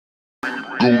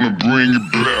gonna bring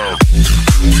it back.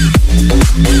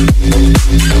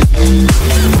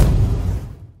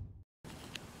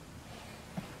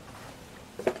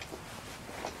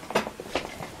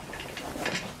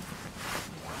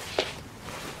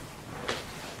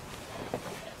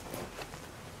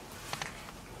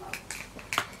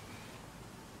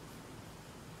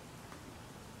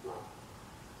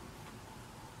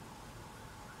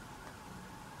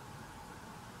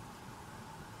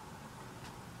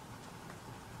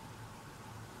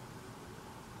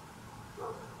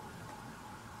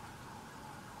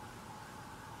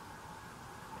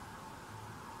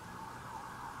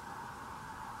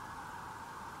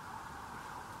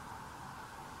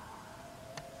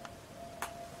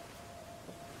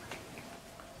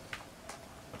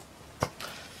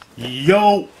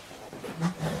 Yo,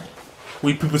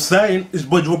 we people saying it's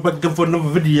boy Jerome back again for another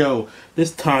video.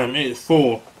 This time it's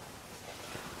for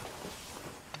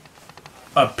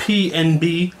a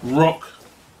PnB rock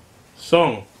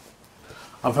song.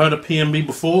 I've heard of PnB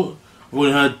before. I've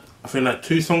only heard, I think, like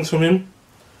 2 songs from him.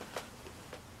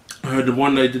 I heard the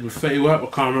one they did with Fetty Wap. I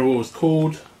can't remember what it was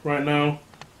called right now.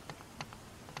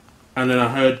 And then I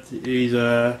heard he's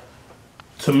to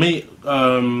me,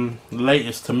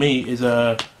 latest to me is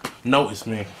Notice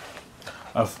Me.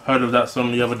 I've heard of that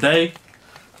song the other day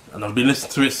and I've been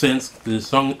listening to it since. The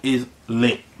song is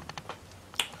lit.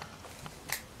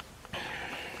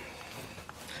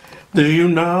 Do you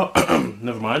know?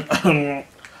 Never mind. I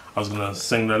was gonna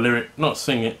sing the lyric, not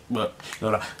sing it, but you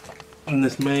know, like,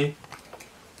 This Me.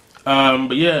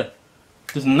 But yeah,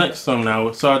 this next song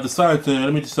now. So I decided to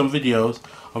let me do some videos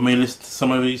of me listening to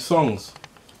some of these songs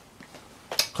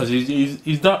because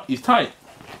he's tight.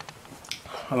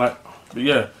 I like, but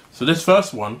yeah. So this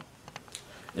first one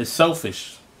is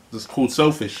Selfish. It's called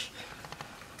Selfish.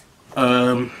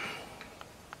 Let's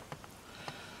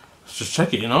just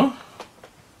check it, you know.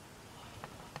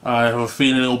 I have a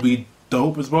feeling it'll be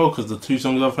dope as well because the 2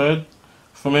 songs I've heard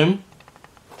from him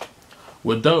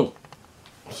were dope.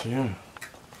 So yeah.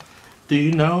 Do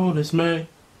you notice me?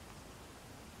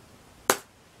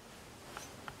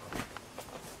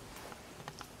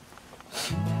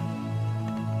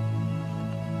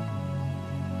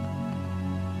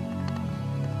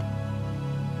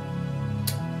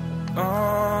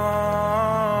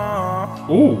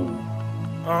 Ooh.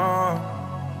 Oh.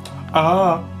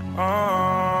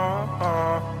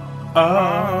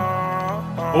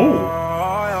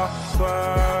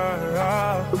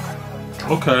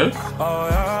 Okay.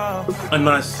 A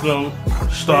nice slow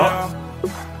start.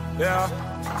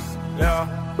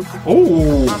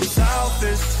 Oh. I'm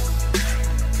selfish.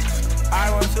 I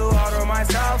want to order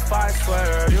myself, I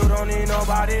swear. You don't need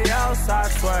nobody else, I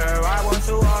swear. I want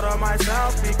to order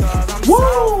myself because I'm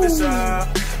selfish.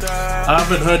 I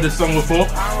haven't heard this song before,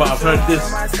 but I've heard this,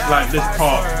 like this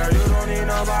part,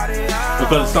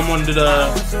 because someone did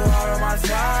a.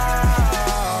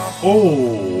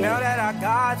 Oh. Now that I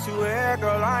got you here,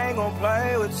 girl, I ain't gonna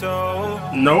play with you.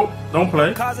 Nope, don't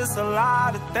play. Cause it's a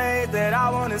lot of things that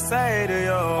I wanna say to you.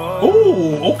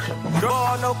 Oh, okay.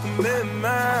 Girl, no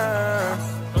commitment,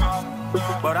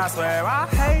 but I swear I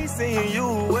hate seeing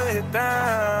you with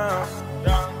them.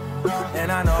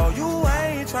 And I know you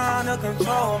ain't trying to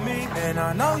control me, and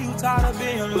I know you tired of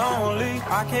being lonely.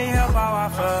 I can't help how I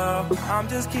feel, I'm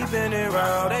just keeping it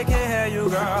real. They can't hear you,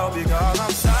 girl, because I'm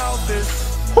selfish.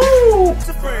 Woo!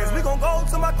 To friends, we gon' go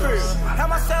to my crib, have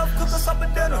myself cook us up a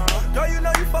dinner. Girl, you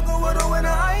know you fuckin' with a winner.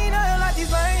 I ain't nothing like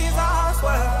these lanes, I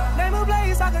swear. Name a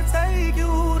place I can take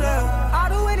you there. I'll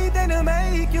do anything to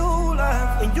make you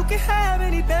laugh, and you can have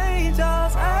anything,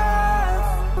 just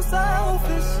ask. I'm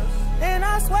selfish, and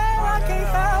I swear I can't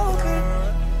help it,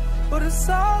 but it's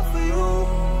all for you,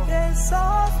 yeah, it's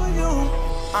all for you.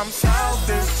 I'm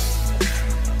selfish,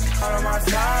 out of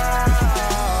myself.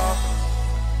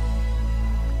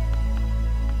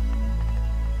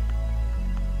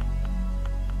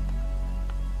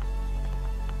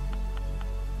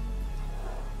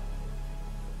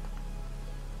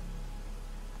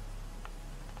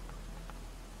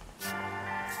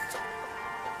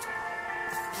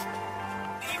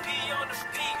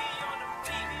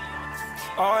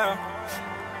 Oh yeah.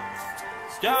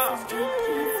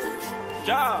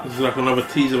 Yeah. This is like another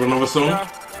teaser of another song. Yeah.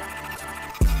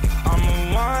 I'm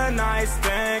a one night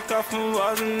stand, cuffin'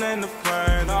 wasn't in the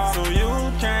plan. So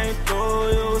you came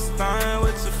through, you was staying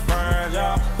with your friend.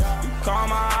 Yeah. You caught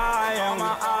my eye, and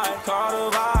my eye caught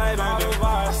a vibe, and the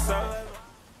vibe said.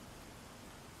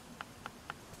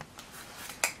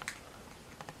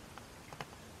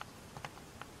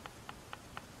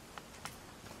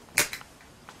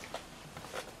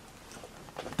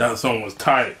 That song was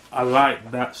tight. I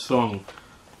like that song.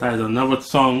 That is another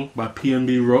song by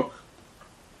PnB Rock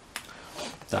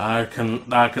that I can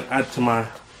add to my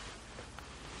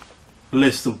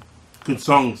list of good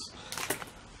songs.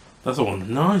 That's the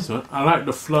one. Nice, man. I like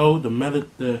the flow, the melody,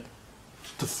 the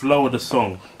flow of the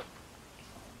song.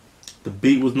 The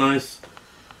beat was nice.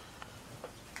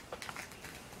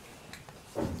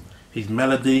 His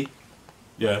melody,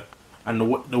 yeah, and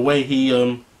the way he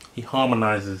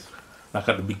harmonizes, like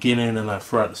at the beginning and like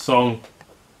throughout the song,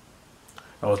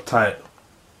 that was tight.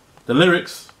 The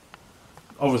lyrics,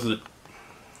 obviously,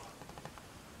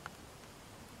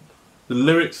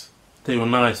 they were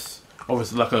nice.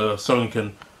 Obviously, like a song you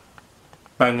can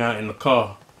bang out in the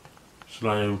car. So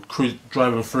like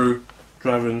driving,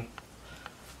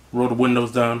 roll the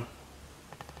windows down,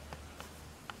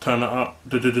 turn it up,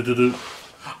 do.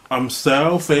 I'm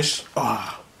selfish.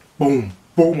 Boom,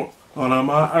 boom.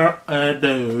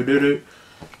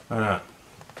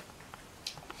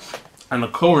 And the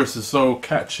chorus is so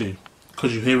catchy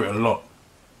because you hear it a lot.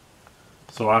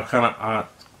 So I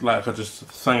just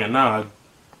sang it now. I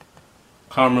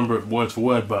can't remember it word for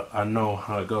word, but I know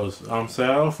how it goes. I'm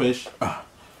selfish. I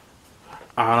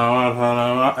don't want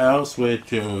anyone else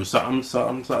with you. Something.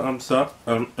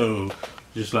 Oh,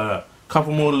 just like that.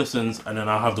 Couple more listens, and then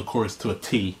I'll have the chorus to a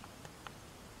T.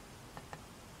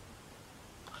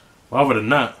 But other than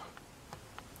that,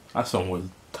 that song was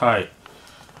tight.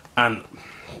 And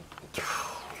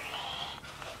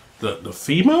the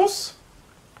females,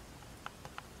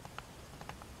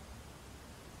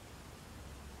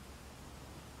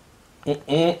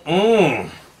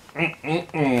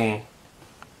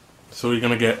 So you're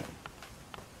gonna get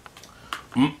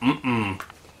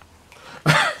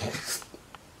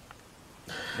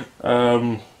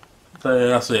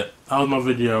that's it. That was my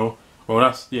video. Well,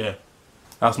 that's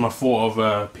my thought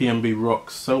of PnB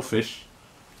Rock's Selfish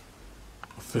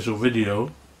official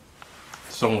video.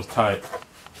 The song was tight.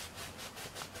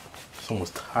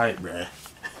 Bruh.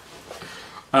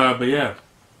 But yeah,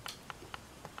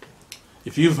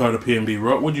 if you've heard of PnB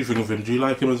Rock, what do you think of him? Do you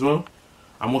like him as well?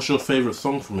 And what's your favourite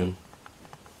song from him?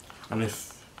 And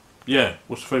what's your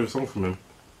favourite song from him?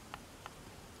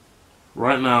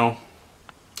 Right now,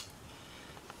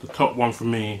 the top one for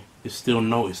me is Still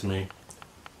Notice Me.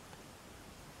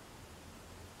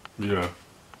 Yeah.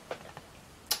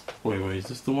 Wait, is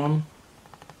this the one?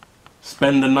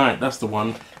 Spend the Night, that's the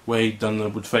one where he done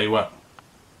with Fetty Wap.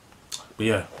 But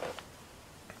yeah,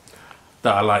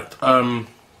 that I liked. Hope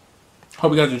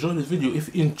you guys enjoyed this video.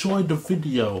 If you enjoyed the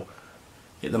video,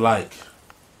 hit the like.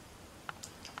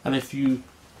 And if you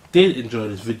did enjoy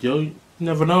this video, you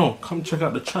never know, come check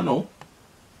out the channel.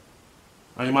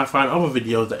 And you might find other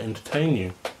videos that entertain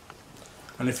you.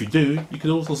 And if you do, you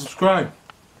can also subscribe.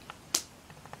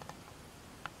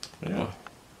 Yeah.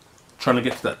 Trying to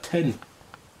get to that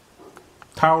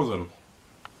 10,000.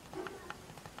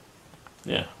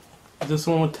 Yeah. Is there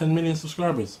someone with 10 million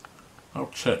subscribers? I'll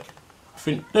check.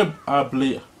 I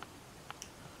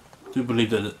do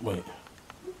believe that. Wait.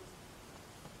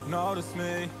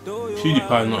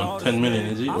 PewDiePie's not 10 million,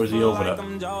 is he? Or is he over that?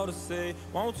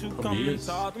 Probably is.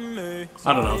 I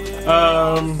don't know.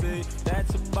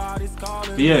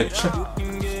 But yeah, check.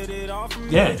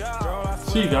 Yeah.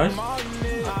 See you guys.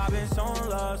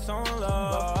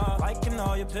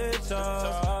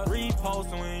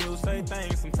 Reposting when you say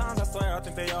things. Sometimes I swear I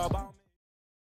think they all about me.